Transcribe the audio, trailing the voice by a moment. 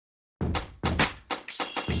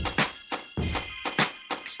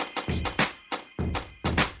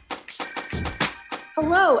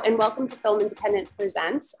Hello, and welcome to Film Independent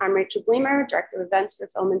Presents. I'm Rachel Bleemer, Director of Events for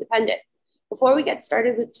Film Independent. Before we get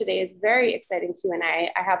started with today's very exciting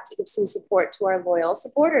Q&A, I have to give some support to our loyal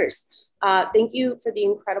supporters. Thank you for the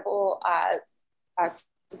incredible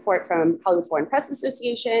support from Hollywood Foreign Press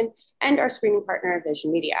Association and our screening partner,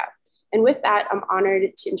 Vision Media. And with that, I'm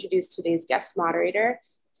honored to introduce today's guest moderator.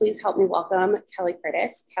 Please help me welcome Kelley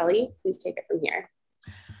Curtis. Kelley, please take it from here.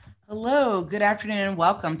 Hello, good afternoon and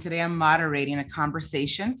welcome. Today I'm moderating a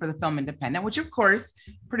conversation for the Film Independent, which of course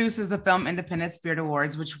produces the Film Independent Spirit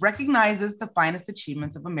Awards, which recognizes the finest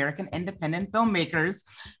achievements of American independent filmmakers.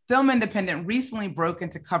 Film Independent recently broke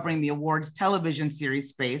into covering the awards television series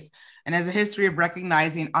space and has a history of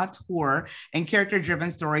recognizing auteur and character-driven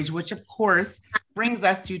stories, which of course brings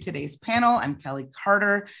us to today's panel. I'm Kelly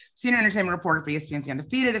Carter, Senior Entertainment Reporter for ESPN's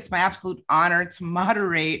Undefeated. It's my absolute honor to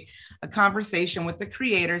moderate a conversation with the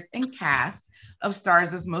creators and cast of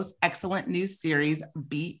Starz' most excellent new series,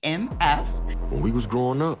 BMF. When we was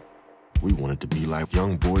growing up, we wanted to be like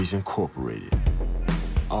Young Boys Incorporated.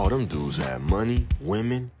 All them dudes had money,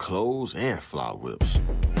 women, clothes, and fly whips.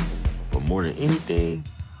 But more than anything,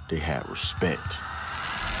 they had respect.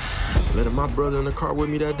 Letting my brother in the car with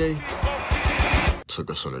me that day took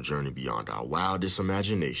us on a journey beyond our wildest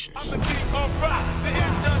imaginations.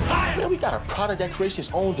 Man, we got a product that creates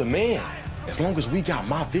its own demand. As long as we got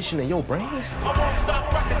my vision and your brains,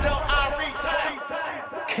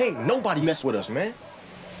 can't nobody mess with us, man.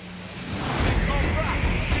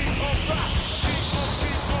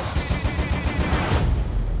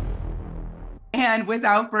 And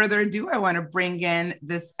without further ado, I want to bring in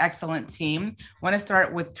this excellent team. I want to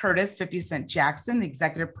start with Curtis 50 Cent Jackson, the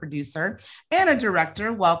executive producer and a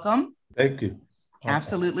director. Welcome. Thank you.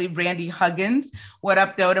 Absolutely. Randy Huggins. What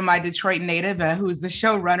up, though, to my Detroit native, who's the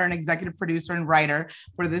showrunner and executive producer and writer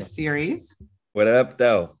for this series. What up,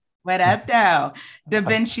 though? What up, though? Da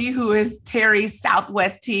Vinci, who is Terry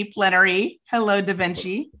Southwest T. Flenory. Hello, Da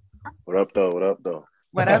Vinci. What up, though? What up, though?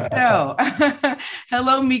 What up, though?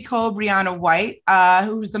 Hello, Michole Briana White,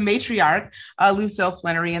 who's the matriarch, Lucille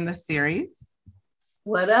Flenory in the series.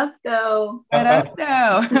 What up, though? What up,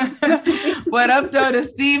 though? What up, though, to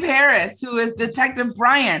Steve Harris, who is Detective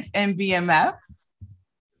Bryant in BMF.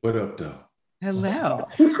 What up, though? Hello.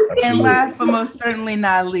 And last but most certainly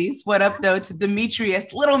not least, what up, though, to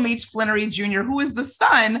Demetrius, Lil Meech Flenory Jr., who is the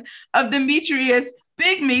son of Demetrius,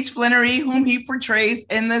 Big Meech Flenory, whom he portrays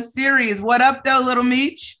in the series. What up, though, Lil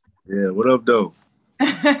Meech? Yeah, what up, though?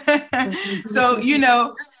 So, you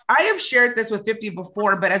know, I have shared this with 50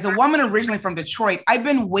 before, but as a woman originally from Detroit, I've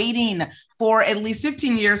been waiting for at least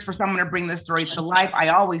 15 years for someone to bring this story to life. I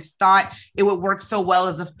always thought it would work so well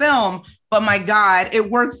as a film, but my God, it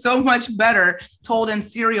works so much better told in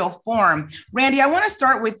serial form. Randy, I want to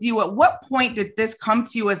start with you. At what point did this come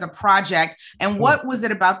to you as a project, and what was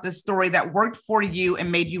it about this story that worked for you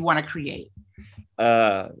and made you want to create?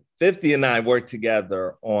 50 and I worked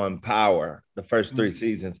together on Power, the first 3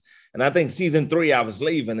 seasons. And I think season 3, I was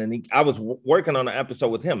leaving and I was working on an episode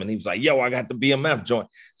with him and he was like, yo, I got the BMF joint.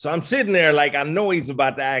 So I'm sitting there like, I know he's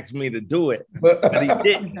about to ask me to do it, but he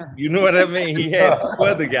didn't. You know what I mean? He had 2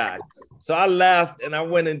 other guys. So I left and I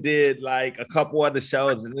went and did like a couple other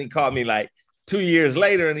shows and he called me like 2 years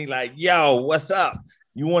later and he like, yo, what's up?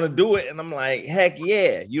 You want to do it? And I'm like, heck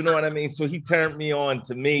yeah. You know what I mean? So he turned me on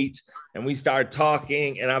to Meech and we started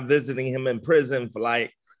talking and I'm visiting him in prison for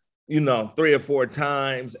like, 3 or 4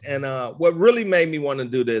 times. And what really made me want to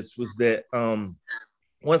do this was that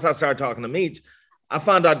once I started talking to Meech, I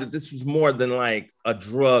found out that this was more than like a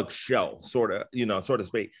drug show, sort of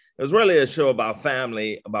speak. It was really a show about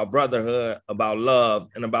family, about brotherhood, about love,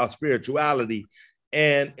 and about spirituality.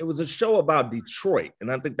 And it was a show about Detroit. And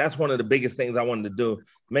I think that's one of the biggest things I wanted to do,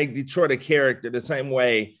 make Detroit a character the same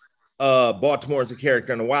way Baltimore is a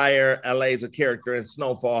character in The Wire, LA is a character in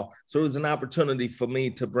Snowfall. So it was an opportunity for me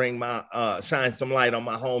to bring shine some light on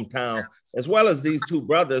my hometown, as well as these 2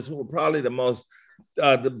 brothers who were probably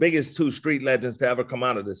the biggest 2 street legends to ever come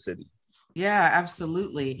out of the city. Yeah,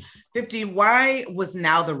 absolutely. 50, why was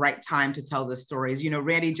now the right time to tell this story? As you know,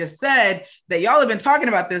 Randy just said that y'all have been talking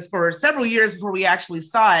about this for several years before we actually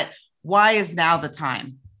saw it. Why is now the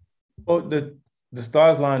time? Well, the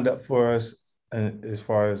stars lined up for us, and as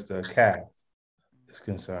far as the cast is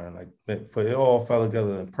concerned, it all fell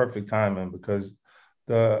together in perfect timing because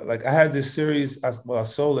I had this series. I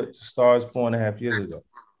sold it to Starz 4.5 years ago.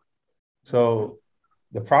 So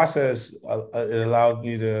the process, it allowed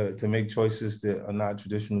me to make choices that are not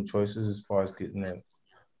traditional choices as far as getting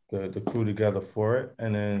the crew together for it.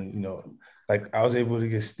 And then, I was able to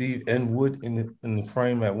get Steve and Wood in the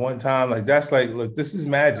frame at one time. Look, this is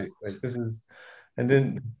magic. And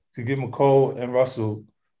then to get Michole and Russell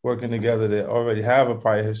working together that already have a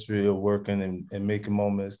prior history of working and making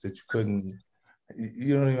moments that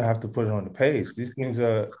you don't even have to put it on the page. These things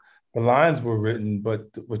the lines were written, but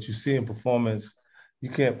what you see in performance, you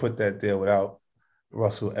can't put that there without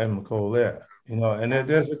Russell and Michole there, and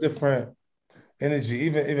there's a different energy.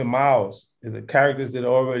 Even Miles, the characters that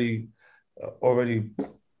already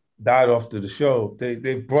died off to the show,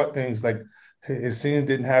 they brought things like his scenes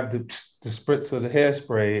didn't have the spritz of the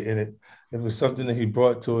hairspray in it. It was something that he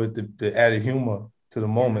brought to it that added humor to the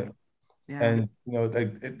moment. Yeah. And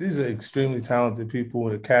these are extremely talented people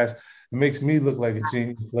in the cast. It makes me look like a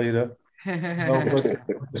genius later. But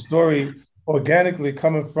the story organically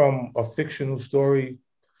coming from a fictional story,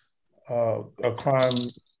 a crime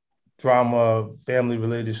drama, family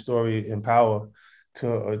related story in Power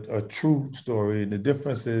to a true story. And the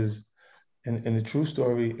difference is in the true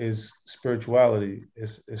story is spirituality,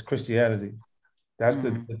 is Christianity. That's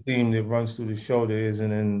the theme that runs through the show. There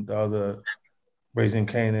isn't in the other Raising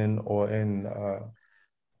Canaan or in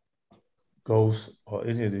Ghost or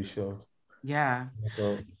any of these shows. Yeah.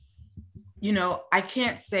 So, I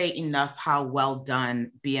can't say enough how well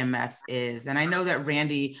done BMF is. And I know that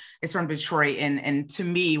Randy is from Detroit. And to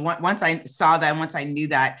me, once I saw that, once I knew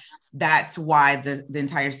that, that's why the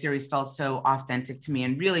entire series felt so authentic to me,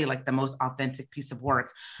 and really like the most authentic piece of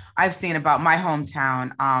work I've seen about my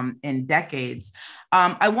hometown in decades.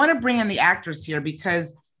 I want to bring in the actors here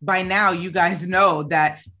because by now you guys know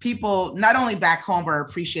that people not only back home are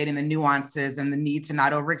appreciating the nuances and the need to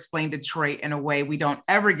not over-explain Detroit in a way we don't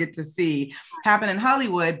ever get to see happen in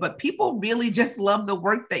Hollywood, but people really just love the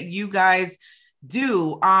work that you guys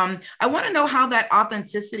do. I want to know how that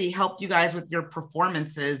authenticity helped you guys with your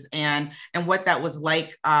performances and what that was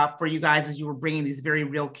like for you guys as you were bringing these very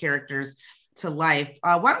real characters to life.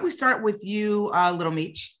 Why don't we start with you, Lil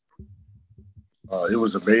Meech? It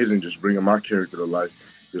was amazing just bringing my character to life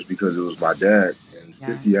just because it was my dad. And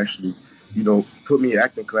 50 actually, put me in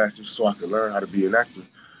acting classes so I could learn how to be an actor.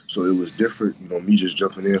 So it was different, me just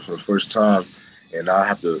jumping in for the first time. And I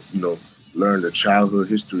have to, learn the childhood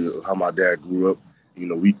history of how my dad grew up.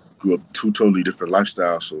 We grew up two totally different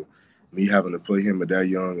lifestyles. So me having to play him at that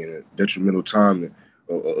young and a detrimental time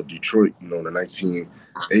of Detroit, in the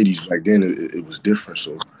 1980s, back then, it was different.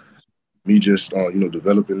 So me just,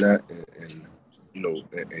 developing that and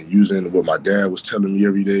using what my dad was telling me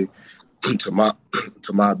every day to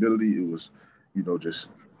my ability, it was, just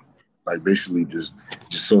like basically just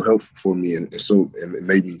so helpful for me and it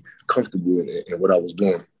made me comfortable in what I was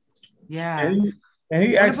doing. Yeah. And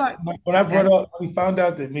he actually, when I brought up, when he found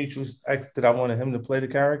out that Meech was that I wanted him to play the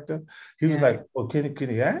character, he was like, "Oh, can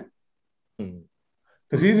he act?"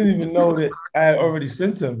 Because he didn't even know that I had already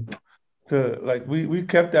sent him to we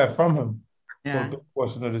kept that from him for a good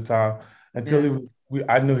portion of the time until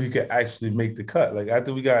I knew he could actually make the cut. Like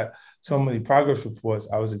after we got so many progress reports,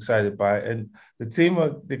 I was excited by it. And the team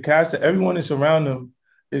of the cast, everyone that's around him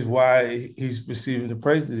is why he's receiving the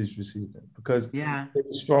praise that he's receiving, because it's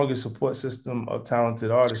the strongest support system of talented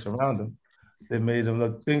artists around him that made him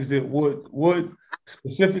look things that would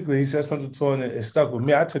specifically, he said something to him and it stuck with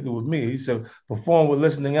me. I took it with me. He said, perform with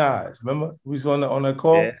listening eyes. Remember? We was on that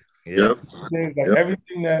call? Yeah.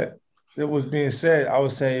 Everything that was being said, I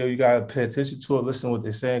was saying, you gotta pay attention to it, listen to what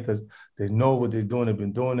they're saying, because they know what they're doing. They've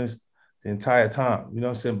been doing this the entire time. You know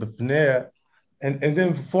what I'm saying? But from there, and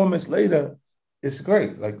then performance later, it's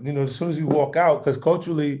great. Like, as soon as you walk out, because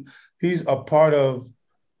culturally, he's a part of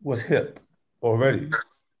what's hip already.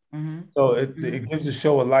 Mm-hmm. So it gives the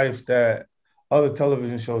show a life that other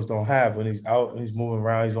television shows don't have. When he's out and he's moving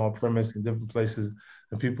around, he's on premise in different places,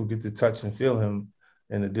 and people get to touch and feel him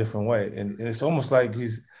in a different way. And it's almost like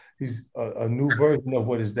he's a new version of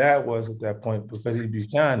what his dad was at that point, because he'd be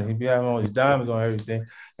shining. He'd be having all these diamonds on everything.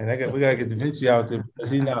 And we gotta get Da Vinci out there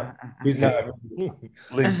because he's not like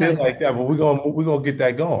that, but we're gonna get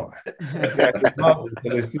that going.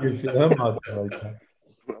 Let's see if feel him out there like that.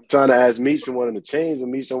 I'm trying to ask Meech for one of the chains, but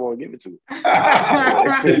Meech don't want to give it to me.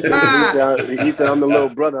 he said, I'm the little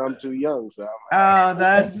brother. I'm too young. So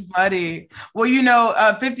that's funny.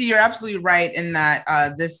 Well, 50, you're absolutely right in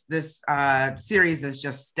that this series is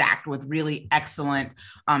just stacked with really excellent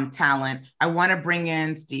talent. I want to bring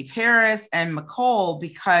in Steve Harris and Michole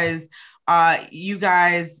because you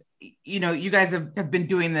guys have been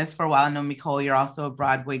doing this for a while. I know, Michole, you're also a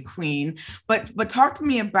Broadway queen, but talk to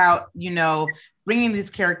me about, bringing these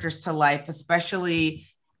characters to life, especially,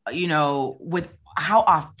 with how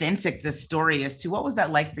authentic this story is too. What was that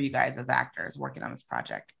like for you guys as actors working on this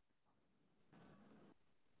project?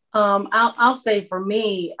 I'll say for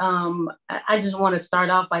me, I just want to start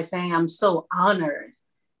off by saying I'm so honored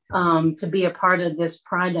to be a part of this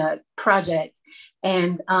project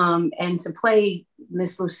and to play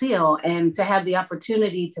Miss Lucille and to have the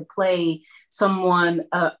opportunity to play someone,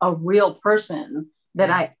 a real person that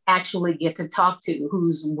I actually get to talk to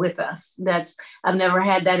who's with us. I've never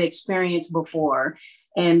had that experience before.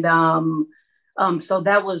 And so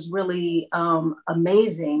that was really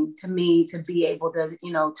amazing to me to be able to,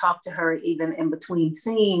 talk to her even in between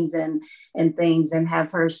scenes and things, and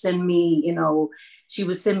have her send me, she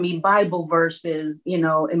would send me Bible verses,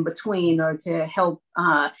 in between, or to help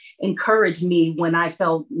encourage me when I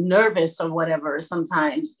felt nervous or whatever,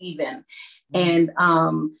 sometimes even.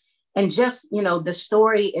 And just, the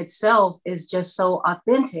story itself is just so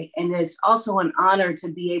authentic. And it's also an honor to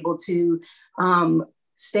be able to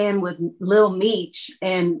stand with Lil Meech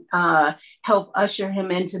and help usher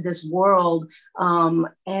him into this world,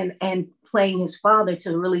 and playing his father,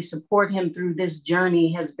 to really support him through this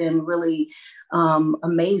journey has been really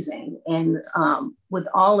amazing. And with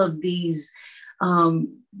all of these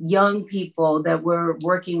young people that we're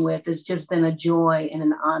working with, it's just been a joy and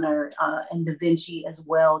an honor, and Da Vinci as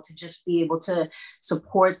well, to just be able to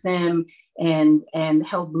support them and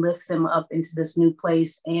help lift them up into this new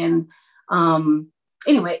place. And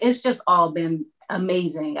anyway, it's just all been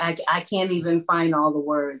amazing. I can't even find all the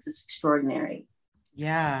words. It's extraordinary.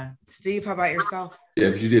 Yeah. Steve, how about yourself? Yeah,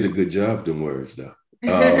 you did a good job doing words, though.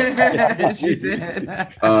 She did.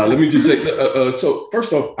 Let me just say, so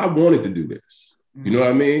first off, I wanted to do this. You know what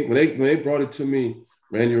I mean? When they brought it to me,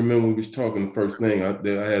 Randy, remember when we was talking, the first thing, I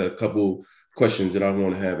had a couple questions that I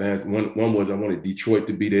want to have answered. One was I wanted Detroit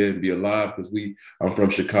to be there and be alive, because I'm from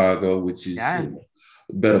Chicago, which is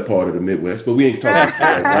better part of the Midwest, but we ain't talking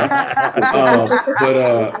about that,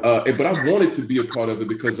 right? But I wanted to be a part of it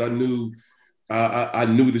because I knew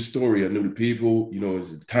the story, I knew the people. It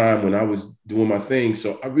was a time when I was doing my thing,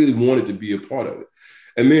 so I really wanted to be a part of it.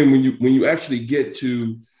 And then when you actually get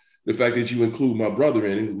to the fact that you include my brother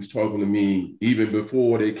in it, who was talking to me even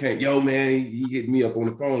before they came, yo man, he hit me up on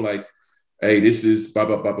the phone like, hey, this is blah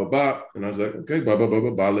blah blah blah blah, and I was like, okay, blah blah blah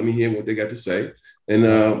blah blah. Let me hear what they got to say. And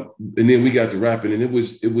then we got to rapping, and it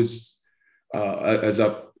was as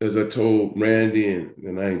I told Randy,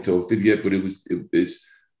 and I ain't told 50 yet, but it's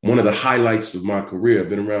one of the highlights of my career. I've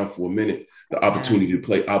been around for a minute. The opportunity to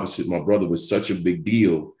play opposite my brother was such a big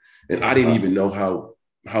deal, and I didn't even know how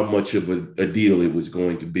much of a deal it was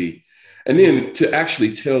going to be. And then to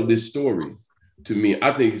actually tell this story, to me,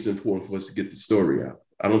 I think it's important for us to get the story out.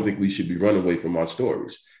 I don't think we should be running away from our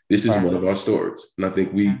stories. This is one of our stories, and I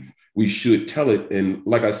think we should tell it. And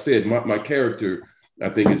like I said, my character, I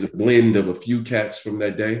think, is a blend of a few cats from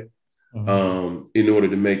that day, in order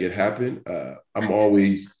to make it happen. I'm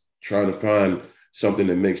always trying to find something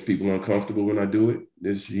that makes people uncomfortable when I do it.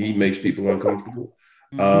 He makes people uncomfortable.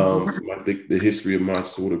 I think the history of my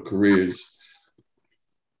sort of career is,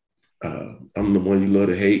 I'm the one you love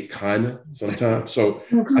to hate, kind of, sometimes. So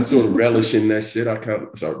I sort of relish in that shit. I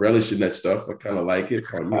relish in that stuff. I kind of like it.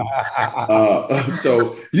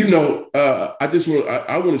 So,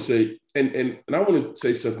 I want to say, and I want to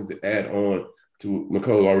say something to add on to what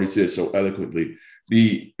Michole already said so eloquently.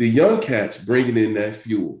 The young cats bringing in that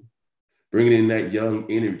fuel, bringing in that young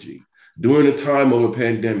energy during a time of a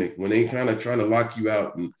pandemic, when they kind of trying to lock you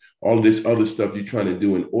out and all of this other stuff you're trying to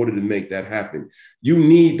do in order to make that happen. You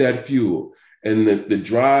need that fuel. And the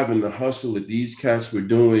drive and the hustle that these cats were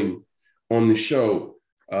doing on the show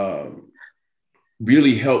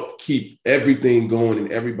really helped keep everything going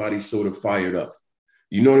and everybody sort of fired up.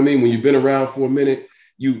 You know what I mean? When you've been around for a minute,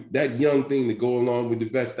 that young thing to go along with the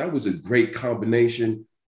best, that was a great combination.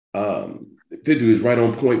 50 was right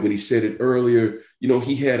on point when he said it earlier.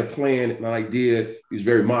 He had a plan, an idea. He was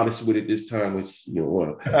very modest with it this time, which,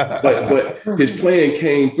 but his plan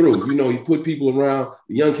came through. He put people around.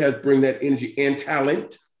 The young cats bring that energy and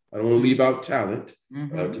talent. I don't want to leave out talent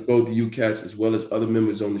to both of you cats, as well as other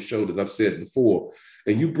members on the show that I've said before.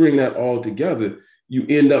 And you bring that all together, you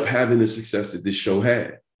end up having the success that this show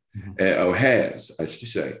had, or has, I should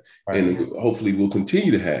say, and hopefully will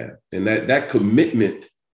continue to have. And that commitment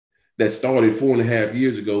that started 4.5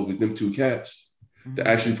 years ago with them two cats to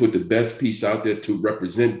actually put the best piece out there to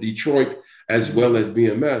represent Detroit as well as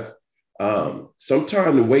BMF.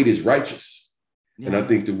 Sometimes the wait is righteous. And I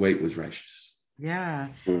think the wait was righteous. Yeah.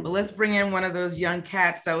 Well, let's bring in one of those young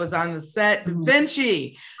cats that was on the set. Da Mhm.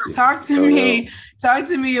 Vinci, talk to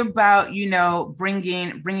me about, you know,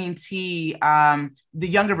 bringing T, the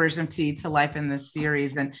younger version of T, to life in this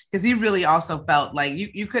series. And because he really also felt like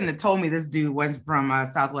you couldn't have told me this dude was from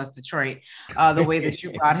Southwest Detroit, the way that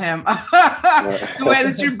you brought him, the way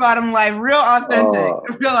that you brought him live, real authentic.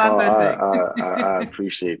 I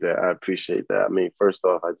appreciate that. I appreciate that. I mean, first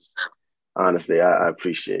off, honestly, I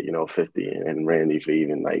appreciate, you know, 50 and Randy for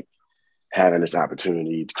even like having this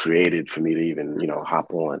opportunity created for me to even, you know,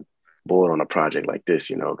 hop on board on a project like this,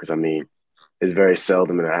 you know, because I mean, it's very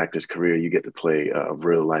seldom in an actor's career you get to play a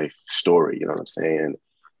real life story, you know what I'm saying?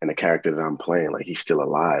 And the character that I'm playing, like he's still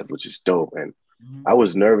alive, which is dope. And I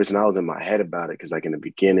was nervous and I was in my head about it because like in the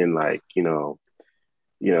beginning, like, you know,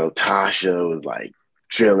 Tasha was like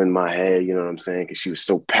drilling my head, you know what I'm saying? Because she was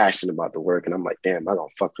so passionate about the work. And I'm like, damn, I'm gonna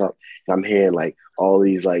fuck up. And I'm hearing like all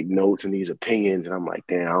these like notes and these opinions. And I'm like,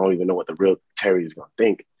 damn, I don't even know what the real Terry is gonna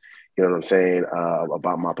think, you know what I'm saying,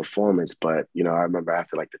 about my performance. But, you know, I remember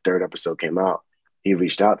after like the third episode came out, he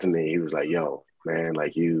reached out to me. He was like, yo, man,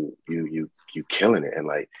 like you killing it. And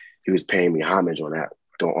like, he was paying me homage on that,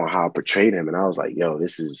 on how I portrayed him. And I was like, yo,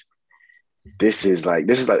 this is like,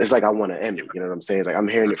 it's like I want an Emmy, you know what I'm saying? It's like I'm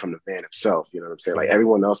hearing it from the man himself, you know what I'm saying? Like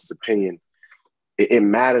everyone else's opinion, it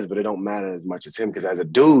matters, but it don't matter as much as him. Because as a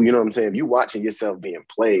dude, you know what I'm saying? If you watching yourself being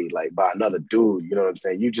played like by another dude, you know what I'm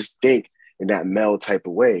saying? You just think in that male type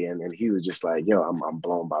of way. And he was just like, yo, I'm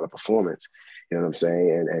blown by the performance, you know what I'm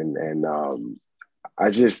saying? And I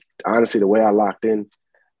just, honestly, the way I locked in,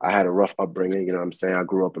 I had a rough upbringing, you know what I'm saying? I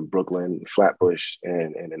grew up in Brooklyn, Flatbush,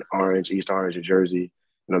 and in Orange, East Orange, New Jersey.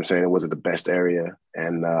 You know what I'm saying? It wasn't the best area.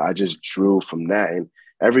 And I just drew from that. And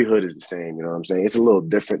every hood is the same, you know what I'm saying? It's a little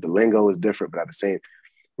different. The lingo is different, but at the same,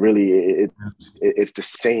 really, it's the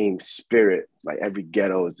same spirit. Like every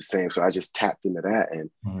ghetto is the same. So I just tapped into that. And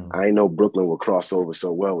I didn't know Brooklyn would cross over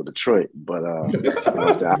so well with Detroit. But, you know what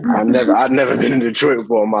I'm saying? I've never been in Detroit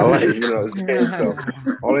before in my life, you know what I'm saying? So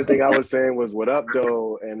only thing I was saying was, what up,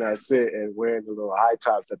 though? And that's it. And wearing the little high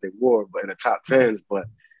tops that they wore, but in the top 10s. But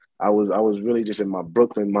I was really just in my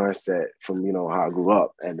Brooklyn mindset from, you know, how I grew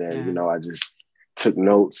up. And then, you know, I just took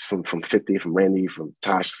notes from 50, from Randy, from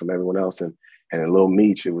Tosh, from everyone else. And then Lil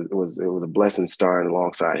Meech, it was a blessing starring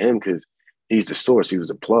alongside him because he's the source. He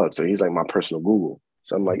was a plug. So he's like my personal Google.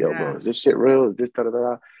 So I'm like, yo, bro, is this shit real? Is this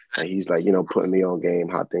da-da-da? And he's like, you know, putting me on game,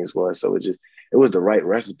 how things was. So it was the right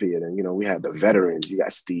recipe. And then, you know, we had the veterans. You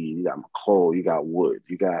got Steve, you got Michole, you got Wood,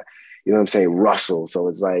 you got, you know what I'm saying, Russell. So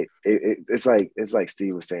it's like, it's like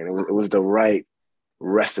Steve was saying, it was the right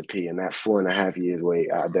recipe. And that 4.5 years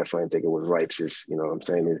wait, I definitely think it was righteous. You know what I'm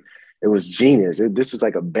saying? It was genius. This was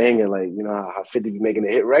like a banger, like, you know, how 50 be making the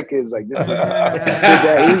hit records. Like this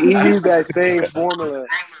is, he used that same formula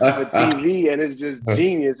for TV, and it's just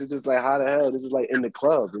genius. It's just like, how the hell? This is like In the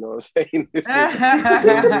Club, you know what I'm saying?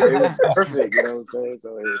 It was perfect, you know what I'm saying?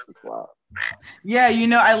 So it was wild. Yeah, you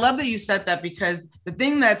know, I love that you said that, because the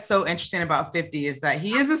thing that's so interesting about 50 is that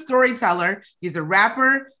he is a storyteller, he's a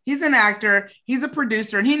rapper, he's an actor, he's a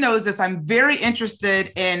producer, and he knows this. I'm very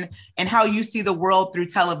interested in how you see the world through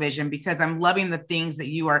television, because I'm loving the things that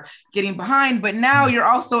you are getting behind, but now you're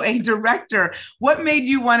also a director. What made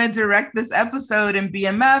you want to direct this episode in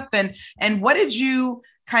BMF, and what did you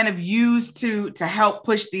kind of use to help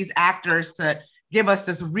push these actors to give us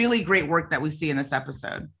this really great work that we see in this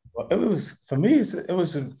episode? Well, it was, for me,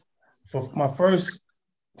 for my first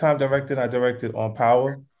time directing, I directed on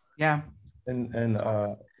Power. Yeah. In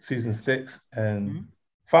season 6. And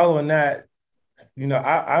following that, you know,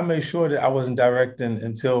 I made sure that I wasn't directing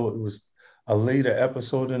until it was a later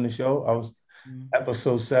episode in the show. I was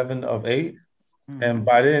episode 7 of 8. And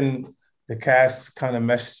by then, the cast kind of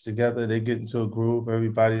meshes together. They get into a groove.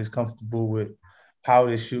 Everybody is comfortable with how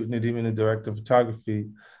they're shooting it. Even the director of photography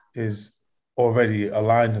is already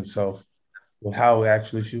aligned himself with how we're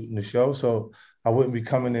actually shooting the show. So I wouldn't be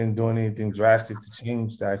coming in doing anything drastic to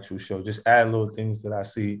change the actual show. Just add little things that I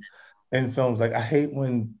see in films. Like, I hate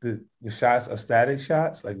when the shots are static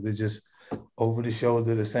shots, like they're just over the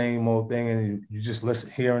shoulder, the same old thing, and you just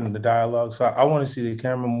listen, hearing the dialogue. So I want to see the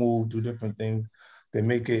camera move, do different things that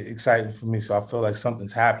make it exciting for me. So I feel like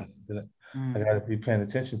something's happening. I got to be paying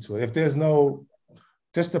attention to it. If there's no,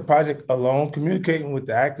 just the project alone, communicating with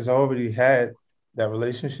the actors, I already had that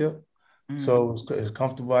relationship. So it's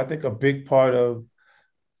comfortable. I think a big part of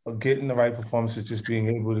getting the right performance is just being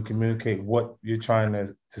able to communicate what you're trying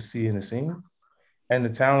to see in the scene. And the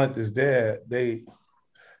talent is there. They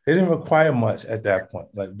didn't require much at that point,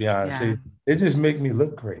 like, to be honest. Yeah. It just make me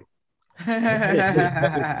look great. You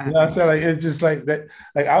know what I'm saying? Like, it's just like that.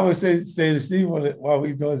 Like, I would say to Steve while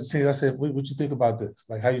we doing the scene, I said, what you think about this?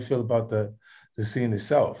 Like, how you feel about the scene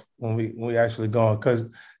itself when we actually go on? Because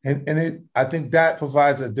I think that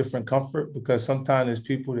provides a different comfort, because sometimes there's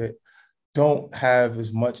people that don't have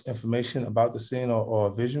as much information about the scene or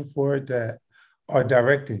a vision for it that are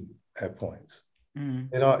directing at points. You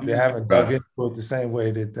know, they haven't dug into it the same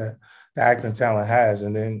way that the acting talent has.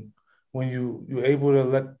 And then when you're able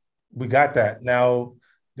to we got that. Now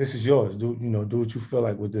this is yours. Do what you feel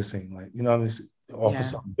like with this scene. Like, you know what I mean? Offer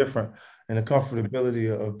something different. And the comfortability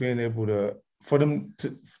of being able for them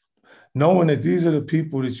to knowing that these are the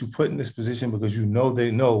people that you put in this position because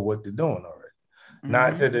they know what they're doing already.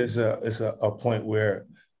 Not that it's a point where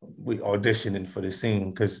we auditioning for the scene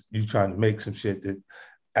because you're trying to make some shit that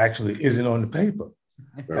actually isn't on the paper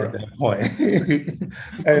at that point.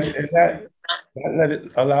 and that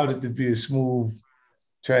allowed it to be a smooth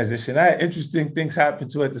transition. I had interesting things happen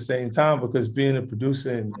too at the same time, because being a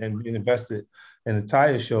producer and being invested in the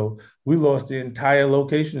entire show, we lost the entire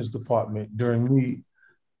locations department during me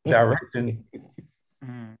directing.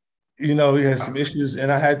 You know, we had some issues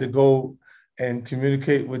and I had to go and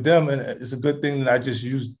communicate with them. And it's a good thing that I just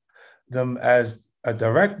used them as a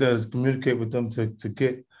director, to communicate with them to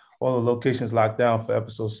get all the locations locked down for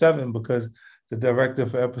episode 7, because the director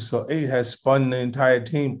for episode 8 has spun the entire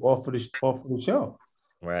team off of the show.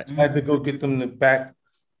 Right. So I had to go get them back,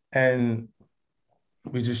 and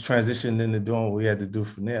we just transitioned into doing what we had to do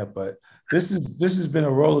from there. But this has been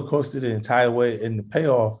a roller coaster the entire way, and the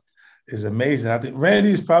payoff is amazing. I think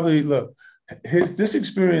Randy is probably this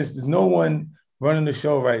experience. There's no one running the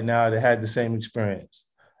show right now that had the same experience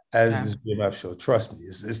as this BMF show. Trust me,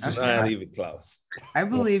 it's just not even close. I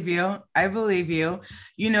believe you. I believe you.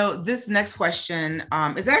 You know, this next question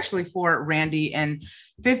is actually for Randy and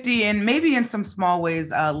 50, and maybe in some small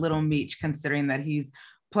ways, Lil Meech, considering that he's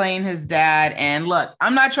playing his dad. And look,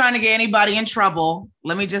 I'm not trying to get anybody in trouble.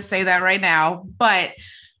 Let me just say that right now. But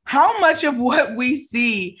how much of what we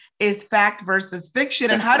see is fact versus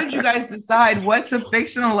fiction? And how did you guys decide what to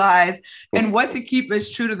fictionalize and what to keep as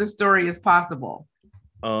true to the story as possible?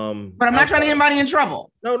 But I'm not trying to get anybody in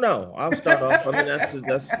trouble. No. I'll start off. I mean,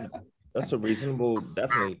 that's a reasonable,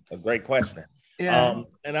 definitely a great question. Yeah.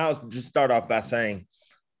 And I'll just start off by saying,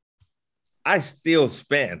 I still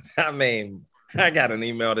spend. I mean, I got an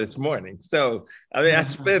email this morning. So, I mean, I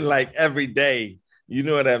spend like every day, you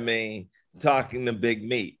know what I mean, talking to Big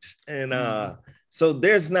Meech. And so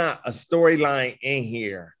there's not a storyline in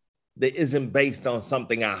here that isn't based on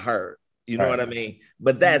something I heard. You know what I mean?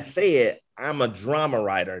 But that said, I'm a drama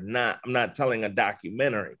writer, I'm not telling a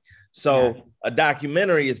documentary. So a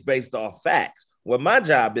documentary is based off facts. Well, my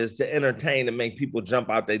job is to entertain and make people jump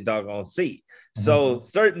out their doggone seat. So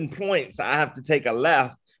certain points I have to take a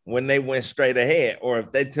left when they went straight ahead, or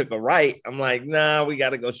if they took a right, I'm like, nah, we got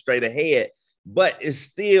to go straight ahead. But it's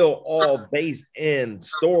still all based in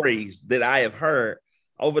stories that I have heard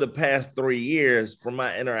over the past 3 years from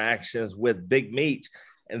my interactions with Big Meech.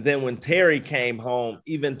 And then when Terry came home,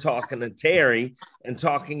 even talking to Terry and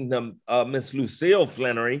talking to Miss Lucille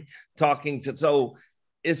Flenory, so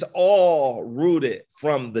it's all rooted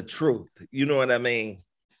from the truth. You know what I mean?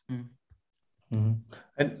 Mm-hmm.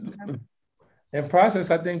 And in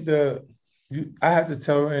process, I think I have to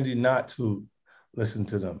tell Randy not to listen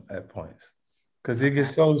to them at points, because they get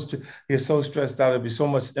so stressed out. There'd be so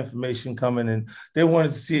much information coming, and they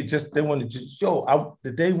wanted to see it. They wanted to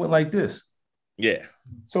the day went like this. Yeah.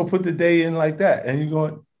 So put the day in like that, and you're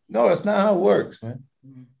going, no, that's not how it works, man.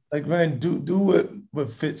 Like, man, do what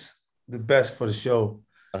fits the best for the show.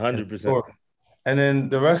 100%. And then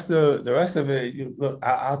the rest of it,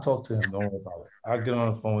 I'll talk to him. Don't worry about it. I'll get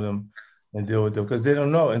on the phone with him and deal with them, because they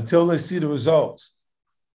don't know until they see the results.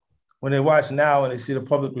 When they watch now and they see the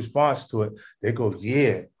public response to it, they go,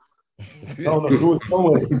 yeah. No, do it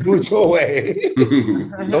your way. Do it your way.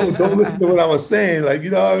 don't listen to what I was saying. Like, you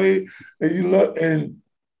know what I mean? And you look, and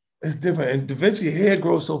it's different. And Da Vinci hair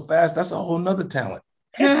grows so fast, that's a whole nother talent.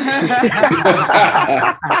 I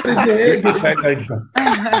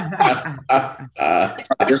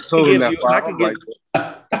just told him that.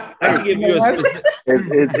 I can give you a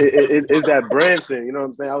specific. It's that Branson, you know what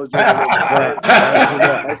I'm saying? I was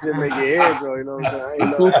that shit make your hair grow, you know what I'm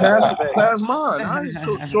saying? Go past mine. I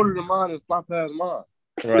ain't shorter than mine and fly past mine.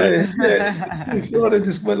 Right. Yeah. Shorter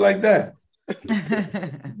just went like that.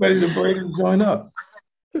 Ready to braid and join up.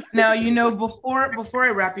 Now, you know, before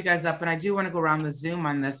I wrap you guys up, and I do want to go around the Zoom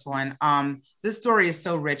on this one, this story is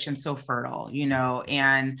so rich and so fertile, you know,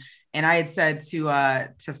 and I had said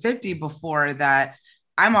to 50 before that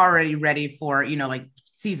I'm already ready for, you know, like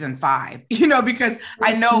season 5, because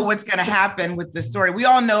I know what's going to happen with the story. We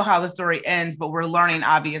all know how the story ends, but we're learning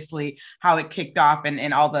obviously how it kicked off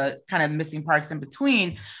and all the kind of missing parts in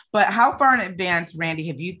between. But how far in advance, Randy,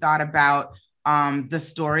 have you thought about the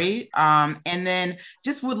story? And then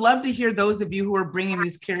just would love to hear those of you who are bringing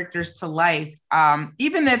these characters to life,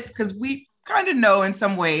 even if, because we kind of know in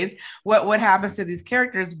some ways what happens to these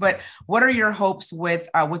characters, but what are your hopes with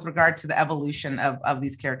regard to the evolution of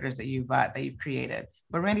these characters that you've created?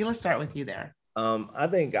 But Randy, let's start with you there. I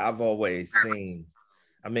think I've always seen,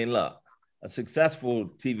 look, a successful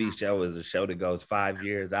TV show is a show that goes 5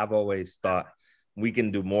 years. I've always thought we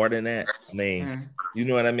can do more than that. You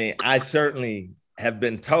know what I mean? I certainly have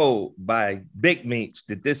been told by Big Meech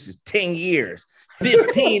that this is 10 years,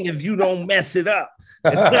 15 if you don't mess it up.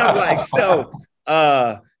 And I'm like, so,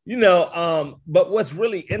 but what's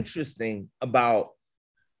really interesting about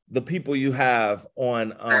the people you have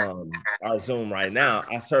on our Zoom right now,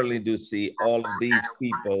 I certainly do see all of these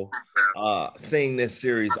people seeing this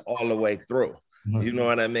series all the way through. You know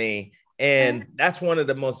what I mean? And that's one of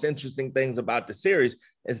the most interesting things about the series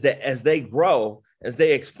is that as they grow, as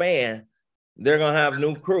they expand, they're going to have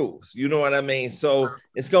new crews. You know what I mean? So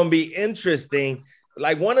it's going to be interesting.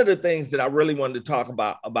 Like one of the things that I really wanted to talk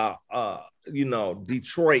about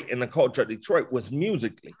Detroit and the culture of Detroit was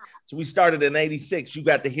musically. So we started in 86. You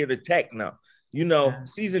got to hear the techno.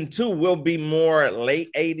 Season 2 will be more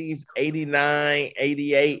late 80s, 89,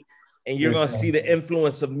 88. And you're going to see the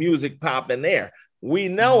influence of music pop in there. We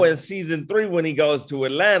know in season 3, when he goes to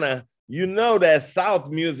Atlanta, that South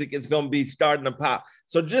music is going to be starting to pop.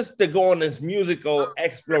 So just to go on this musical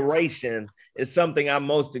exploration is something I'm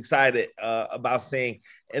most excited about seeing.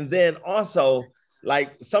 And then also,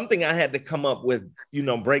 like something I had to come up with,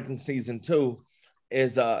 breaking season 2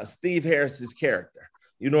 is Steve Harris's character.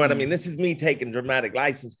 You know what I mean? This is me taking dramatic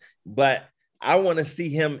license, but I want to see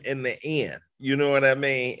him in the end. You know what I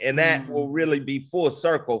mean? And that will really be full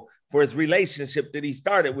circle for his relationship that he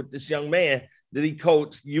started with this young man that he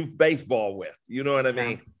coached youth baseball with. You know what I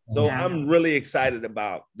mean? So I'm really excited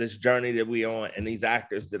about this journey that we on and these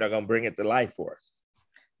actors that are going to bring it to life for us.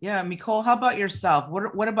 Yeah, Michole, how about yourself?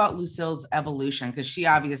 What about Lucille's evolution? Because she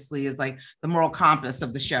obviously is like the moral compass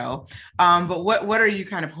of the show. But what are you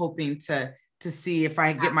kind of hoping to see if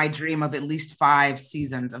I get my dream of at least 5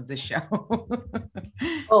 seasons of the show?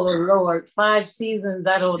 Oh, Lord, 5 seasons,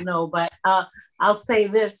 I don't know. But I'll say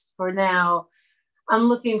this for now. I'm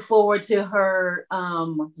looking forward to her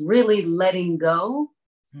really letting go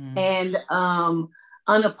and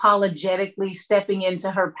unapologetically stepping into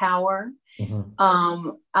her power.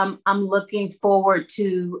 I'm looking forward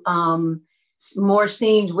to more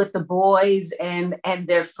scenes with the boys and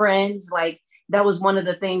their friends. Like that was one of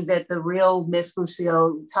the things that the real Miss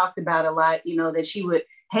Lucille talked about a lot, that she would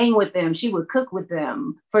hang with them, she would cook with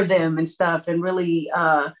them for them and stuff. And really,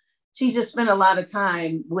 she just spent a lot of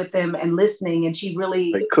time with them and listening. And she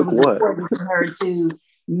really important to her to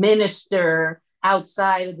minister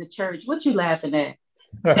outside of the church. What you laughing at?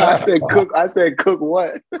 I said cook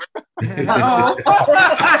what?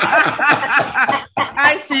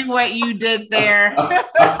 I see what you did there.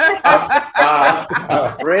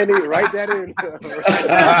 Randy, write that in.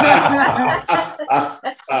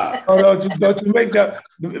 Oh, don't you make that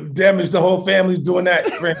damage the whole family doing that,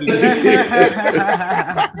 Randy.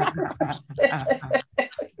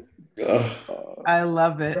 I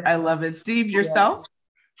love it. Steve, yourself?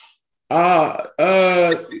 Man,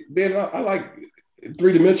 I like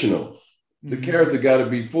 3-dimensional. The character got to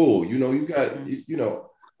be full.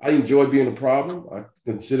 I enjoy being a problem. I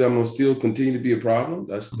consider I'm going to still continue to be a problem.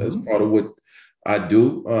 That's part of what I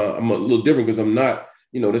do. I'm a little different because I'm not,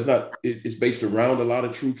 it's based around a lot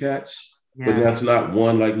of true cats, but that's not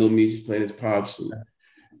one like Lil Meech is playing his pops and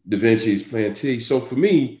Da Vinci is playing T. So for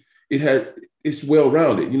me, it's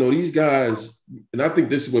well-rounded. These guys, and I think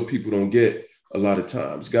this is what people don't get a lot of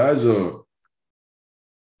times. Guys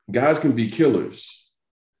can be killers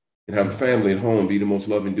and have a family at home, be the most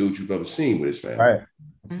loving dude you've ever seen with his family. Right.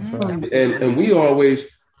 And we always,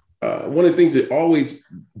 one of the things that always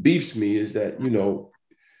beefs me is that,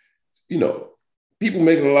 people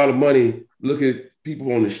making a lot of money look at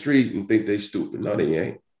people on the street and think they stupid. No, they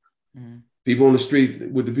ain't. People on the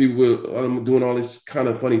street with the people doing all this kind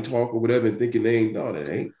of funny talk or whatever and thinking they ain't. No,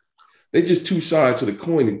 they ain't. They just two sides of the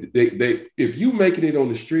coin. They if you making it on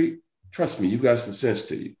the street, trust me, you got some sense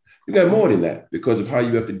to you. You got more than that because of how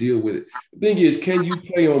you have to deal with it. The thing is, can you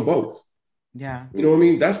play on both? Yeah. You know what I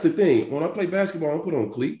mean? That's the thing. When I play basketball, I put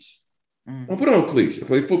on cleats. I put on cleats. I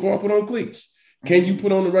play football, I put on cleats. Can you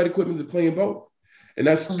put on the right equipment to play in both? And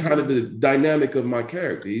that's kind of the dynamic of my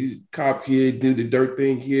character. He's a cop here, do the dirt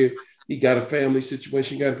thing here. He got a family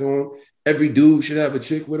situation got going on. Every dude should have a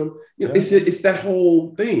chick with him. You know, it's that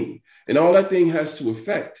whole thing. And all that thing has to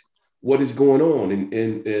affect what is going on.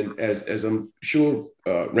 And as I'm sure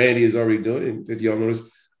Randy has already done, and 50 y'all know this,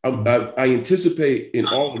 I anticipate in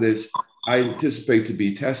all of this, I anticipate to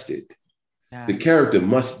be tested. Yeah. The character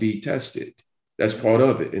must be tested. That's part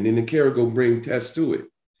of it. And then the character will bring tests to it.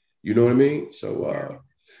 You know what I mean? So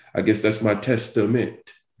I guess that's my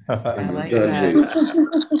testament. I like that.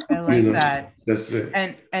 I like that. That's it.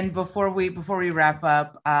 And before we wrap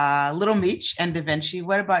up, Lil Meech and Da Vinci,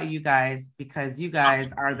 what about you guys? Because you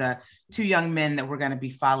guys are the two young men that we're going to be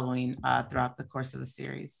following throughout the course of the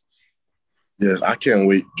series. Yes, I can't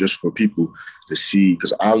wait just for people to see,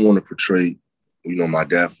 because I want to portray, you know, my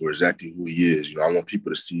dad for exactly who he is. You know, I want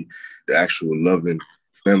people to see the actual loving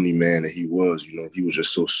family man that he was. You know, he was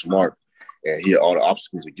just so smart. And he had all the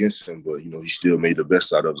obstacles against him, but, you know, he still made the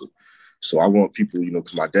best out of it. So I want people, you know,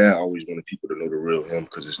 because my dad always wanted people to know the real him,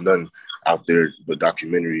 because there's nothing out there but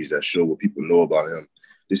documentaries that show what people know about him.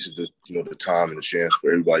 This is the, you know, the time and the chance for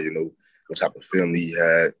everybody to know what type of family he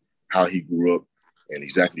had, how he grew up, and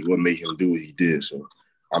exactly what made him do what he did. So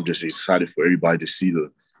I'm just excited for everybody to see the,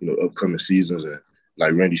 you know, upcoming seasons. And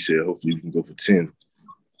like Randy said, hopefully we can go for 10.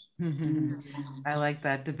 Mm-hmm. I like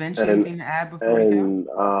that. Da Vinci, anything to add before we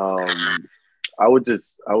go? I would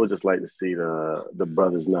just like to see the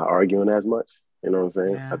brothers not arguing as much. You know what I'm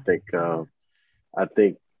saying? Yeah. I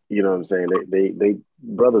think you know what I'm saying. They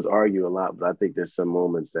brothers argue a lot, but I think there's some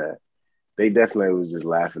moments that they definitely was just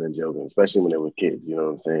laughing and joking, especially when they were kids. You know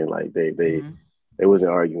what I'm saying? Like they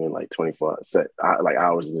wasn't arguing like 24 like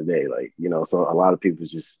hours in a day. Like, you know, so a lot of people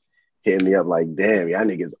just hitting me up like, damn, y'all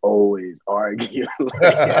niggas always argue. And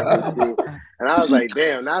I was like,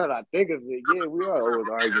 damn, now that I think of it, yeah, we are always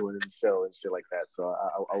arguing in the show and shit like that. So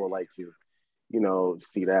I would like to, you know,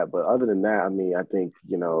 see that. But other than that, I mean, I think,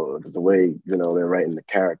 you know, the way, you know, they're writing the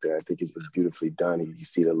character, I think it's beautifully done. You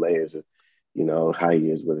see the layers of, you know, how he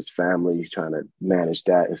is with his family. He's trying to manage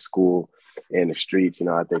that in school and the streets. You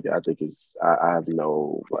know, I think it's, I have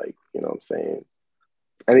no, like, you know what I'm saying?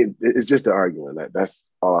 And it's just the argument. That's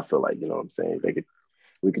all I feel like, you know what I'm saying?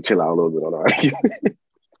 We could chill out a little bit on the argument.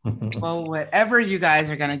 Well, whatever you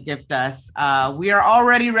guys are going to gift us, we are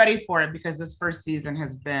already ready for it, because this first season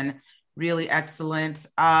has been really excellent.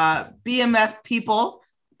 BMF people,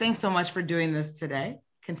 thanks so much for doing this today.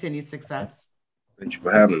 Continued success. Thank you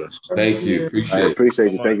for having us. Thank you. I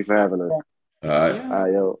appreciate you. Thank you for having us. All right. All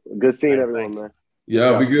right, yo. Good seeing everyone, man.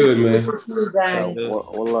 Yeah, be good, man.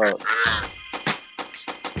 One love.